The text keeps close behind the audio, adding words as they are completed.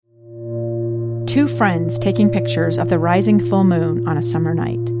Two friends taking pictures of the rising full moon on a summer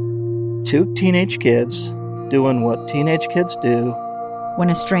night. Two teenage kids doing what teenage kids do. When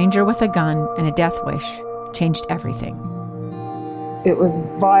a stranger with a gun and a death wish changed everything. It was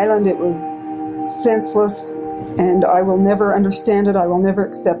violent, it was senseless, and I will never understand it, I will never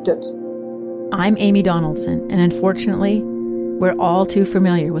accept it. I'm Amy Donaldson, and unfortunately, we're all too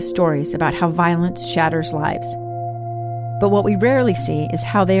familiar with stories about how violence shatters lives. But what we rarely see is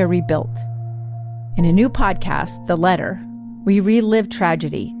how they are rebuilt. In a new podcast, The Letter, we relive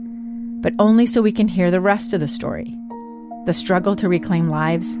tragedy, but only so we can hear the rest of the story. The struggle to reclaim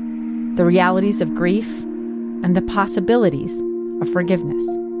lives, the realities of grief, and the possibilities of forgiveness.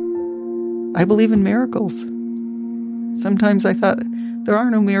 I believe in miracles. Sometimes I thought, there are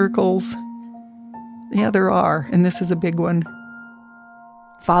no miracles. Yeah, there are, and this is a big one.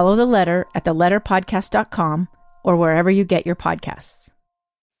 Follow The Letter at theletterpodcast.com or wherever you get your podcasts.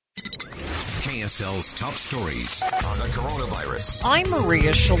 KSL's top stories on the coronavirus. I'm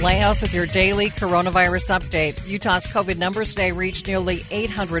Maria Shilaos with your daily coronavirus update. Utah's COVID numbers today reached nearly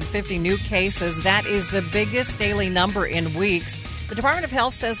 850 new cases. That is the biggest daily number in weeks. The Department of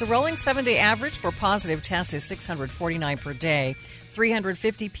Health says the rolling 7-day average for positive tests is 649 per day.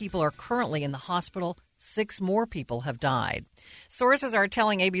 350 people are currently in the hospital. 6 more people have died. Sources are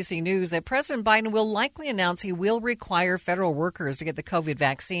telling ABC News that President Biden will likely announce he will require federal workers to get the COVID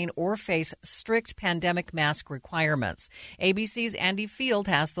vaccine or face strict pandemic mask requirements. ABC's Andy Field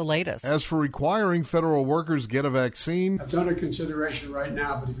has the latest. As for requiring federal workers get a vaccine, that's under consideration right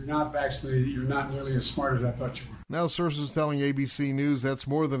now, but if you're not vaccinated, you're not nearly as smart as I thought you were. Now sources telling ABC News that's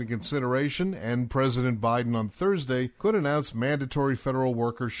more than a consideration, and President Biden on Thursday could announce mandatory federal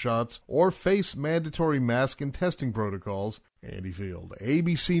worker shots or face mandatory mask and testing protocols. Andy Field,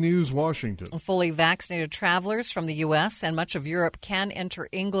 ABC News, Washington. Fully vaccinated travelers from the U.S. and much of Europe can enter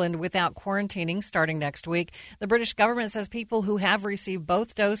England without quarantining starting next week. The British government says people who have received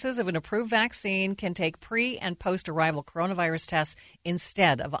both doses of an approved vaccine can take pre- and post-arrival coronavirus tests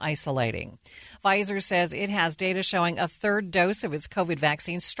instead of isolating. Pfizer says it has data showing a third dose of its COVID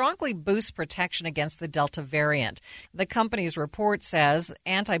vaccine strongly boosts protection against the Delta variant. The company's report says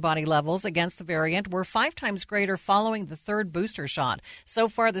antibody levels against the variant were 5 times greater following the third booster shot. So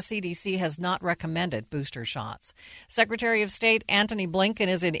far, the CDC has not recommended booster shots. Secretary of State Antony Blinken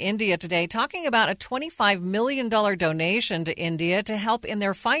is in India today talking about a $25 million donation to India to help in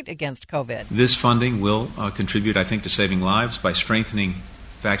their fight against COVID. This funding will contribute, I think, to saving lives by strengthening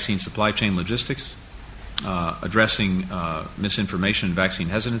vaccine supply chain logistics, addressing misinformation and vaccine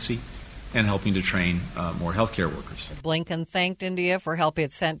hesitancy, and helping to train more healthcare workers. Blinken thanked India for help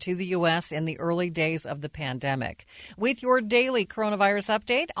it sent to the U.S. in the early days of the pandemic. With your daily coronavirus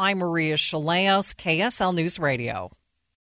update, I'm Maria Shilaos, KSL News Radio.